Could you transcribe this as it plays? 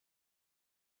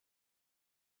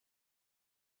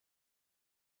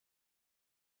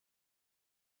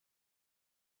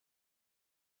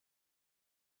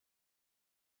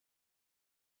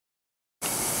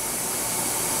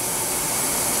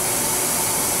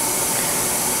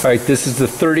All right, this is the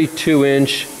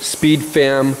 32-inch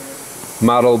Speedfam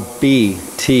model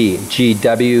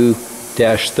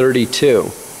BTGW-32.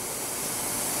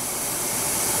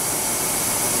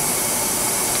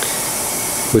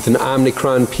 With an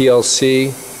Omnicron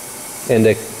PLC and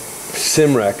a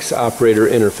Simrex operator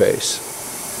interface.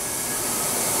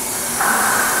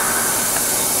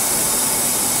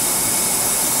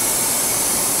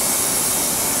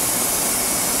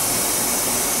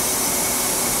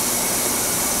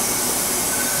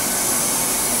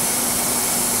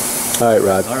 All right,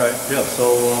 Rod. All right, yeah,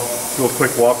 so do a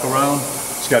quick walk around.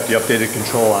 It's got the updated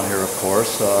control on here, of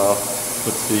course,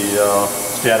 with the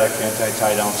static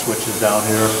anti-tie-down switches down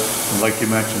here. And like you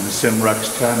mentioned, the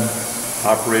Simrex 10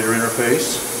 operator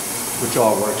interface, which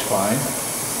all works fine.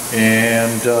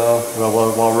 And well,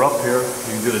 while we're up here, you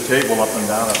can do the table up and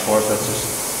down, of course. That's just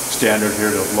standard here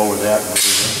to lower that and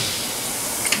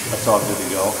everything. That's all good to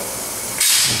go.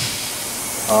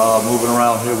 Moving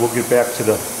around here, we'll get back to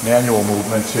the manual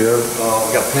movements here.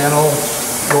 We got panel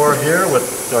door here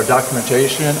with our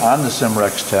documentation on the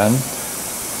Simrex 10.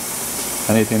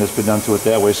 Anything that's been done to it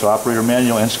that way. So operator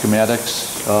manual and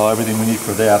schematics, everything we need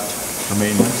for that, for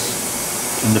maintenance.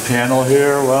 In the panel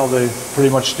here, well, they're pretty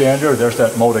much standard. There's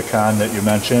that Modicon that you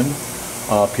mentioned,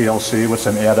 PLC with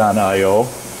some add-on I/O.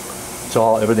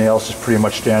 So everything else is pretty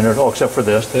much standard. Oh, except for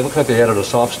this. They look like they added a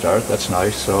soft start. That's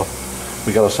nice. So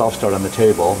we got a soft start on the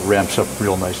table, ramps up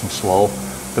real nice and slow.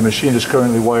 The machine is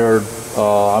currently wired,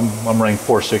 I'm running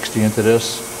 460 into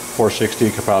this. 460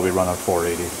 could probably run on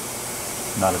 480.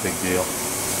 Not a big deal.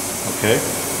 Okay.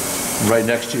 Right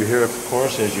next to you here, of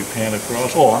course, as you pan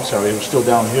across. Oh, I'm sorry, it was still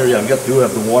down here. Yeah, we do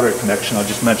have the water connection. I'll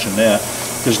just mention that.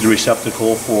 This is the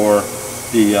receptacle for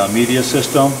the media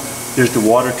system. There's the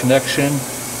water connection.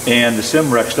 And the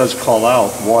Simrex does call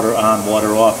out water on,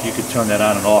 water off. You can turn that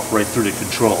on and off right through the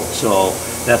control. So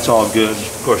that's all good.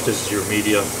 Of course, this is your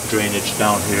media drainage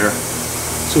down here.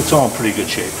 So it's all in pretty good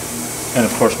shape. And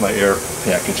of course, my air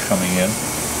package coming in.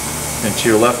 And to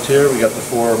your left here, we got the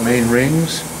 4 main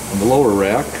rings on the lower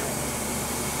rack.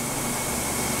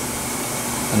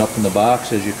 And up in the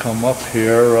box, as you come up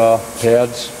here,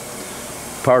 pads,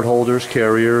 part holders,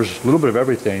 carriers, a little bit of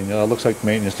everything. Looks like the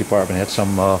maintenance department had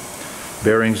some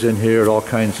bearings in here, all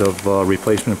kinds of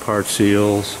replacement part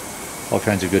seals, all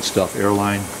kinds of good stuff,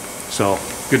 airline. So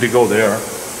good to go there.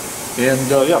 And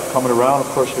yeah, coming around, of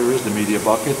course, here is the media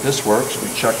bucket. This works, we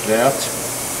checked that.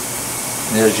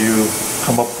 And as you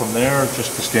come up from there,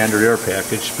 just the standard air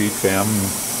package, Speedfam,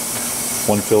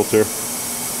 1 filter,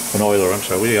 an oiler. I'm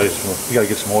sorry, we gotta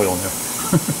get some oil in there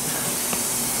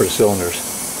for the cylinders.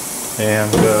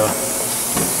 And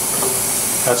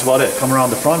that's about it. Come around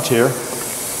the front here.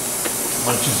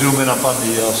 Why don't you zoom in up on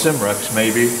the Simrex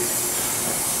maybe?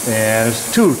 And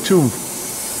there's two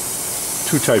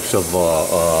types of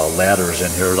ladders in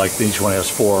here. Like each one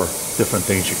has 4 different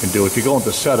things you can do. If you go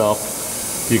into setup,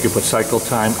 you can put cycle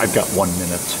time. I've got 1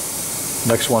 minute.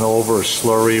 Next one over is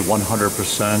slurry,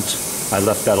 100%. I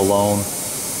left that alone.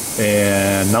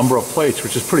 And number of plates,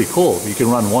 which is pretty cool. You can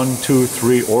run 1, 2,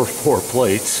 3, or 4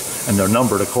 plates, and they're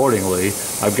numbered accordingly.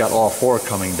 I've got all 4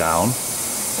 coming down.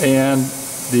 And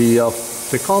the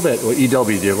they call that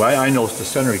EW gear. I know it's the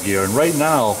center gear, and right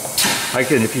now,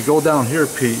 if you go down here,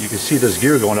 Pete, you can see this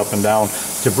gear going up and down.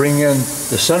 To bring in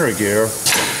the center gear,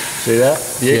 see that?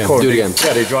 The acorn. Do it again.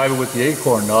 Yeah, they drive it with the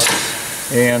acorn nuts,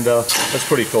 and that's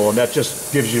pretty cool. And that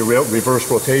just gives you reverse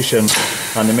rotation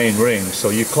on the main ring. So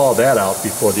you call that out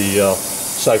before the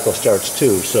cycle starts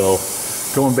too. So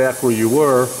going back where you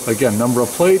were, again, number of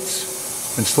plates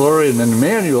and slurry, and then the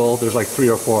manual, there's like 3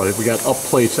 or 4. If we got up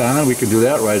plates on, we can do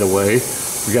that right away.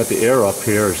 We got the air up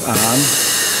here is on.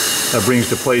 That brings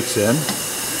the plates in.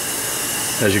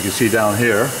 As you can see down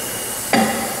here,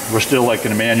 we're still like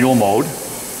in a manual mode.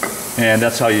 And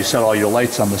that's how you set all your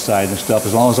lights on the side and stuff.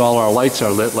 As long as all our lights are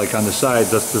lit, like on the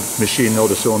side, does the machine know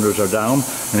the cylinders are down,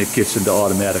 and it gets into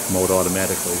automatic mode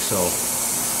automatically. So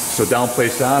down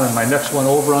plates on, and my next one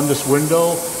over on this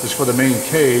window is for the main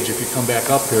cage. If you come back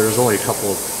up here, there's only a couple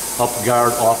of up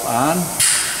guard off on.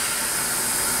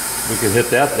 We can hit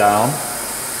that down.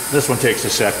 This one takes a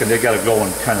second. They got to go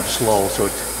in kind of slow, so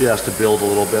it has to build a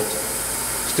little bit.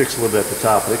 Sticks a little bit at the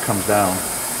top, but it comes down.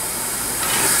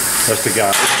 That's the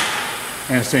guard.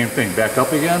 And same thing, back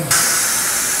up again.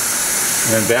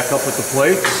 And then back up with the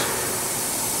plates.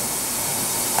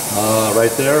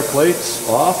 Right there, plates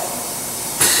off.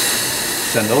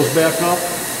 Send those back up.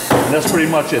 And that's pretty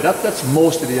much it. That's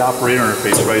most of the operator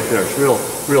interface right there. It's real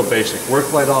basic.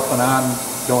 Work light off and on,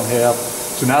 don't have.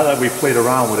 So now that we've played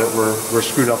around with it, we're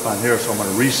screwed up on here. So I'm going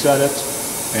to reset it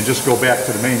and just go back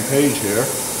to the main page here.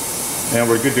 And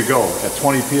we're good to go. At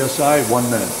 20 PSI, 1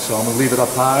 minute. So I'm gonna leave it up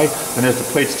high, and as the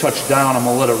plates touch down, I'm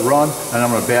gonna let it run, and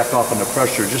I'm gonna back off on the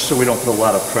pressure, just so we don't put a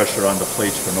lot of pressure on the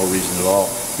plates for no reason at all,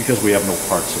 because we have no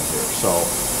parts in here. So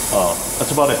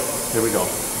that's about it. Here we go.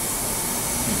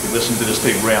 You can listen to this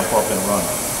thing ramp up and run.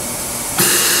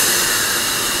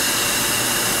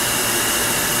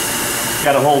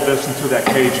 Gotta hold this until that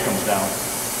cage comes down.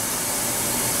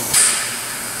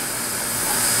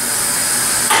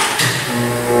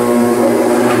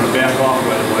 Back off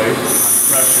right away,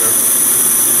 pressure.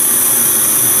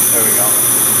 There we go.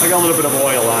 I got a little bit of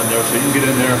oil on there, so you can get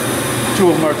in there. 2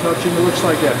 of them are touching. It looks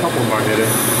like, yeah, a couple of them are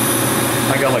hitting.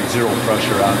 I got like 0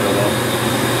 pressure on there though.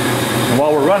 And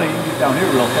while we're running, you can get down here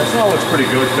real fast. Oh, looks pretty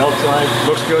good. Belt drive,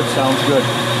 looks good, sounds good.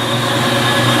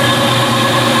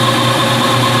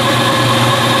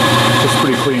 It's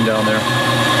pretty clean down there.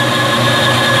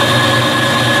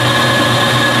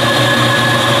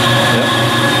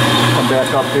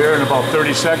 Back up here in about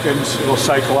 30 seconds, it'll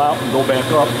cycle out and go back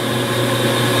up.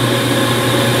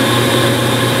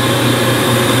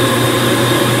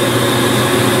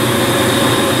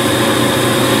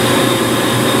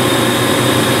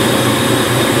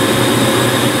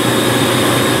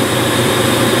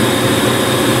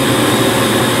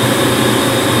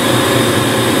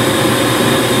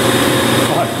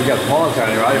 We got pause on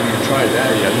here. I haven't even tried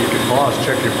that yet. You can pause,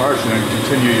 check your parts, and then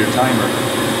continue your timer.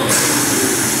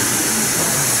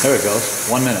 There it goes,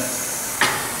 1 minute.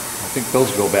 I think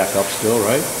those go back up still,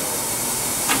 right?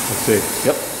 Let's see,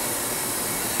 yep.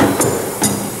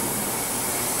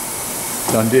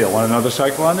 Done deal. Want another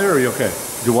cycle on there, or are you okay?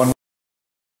 Do one.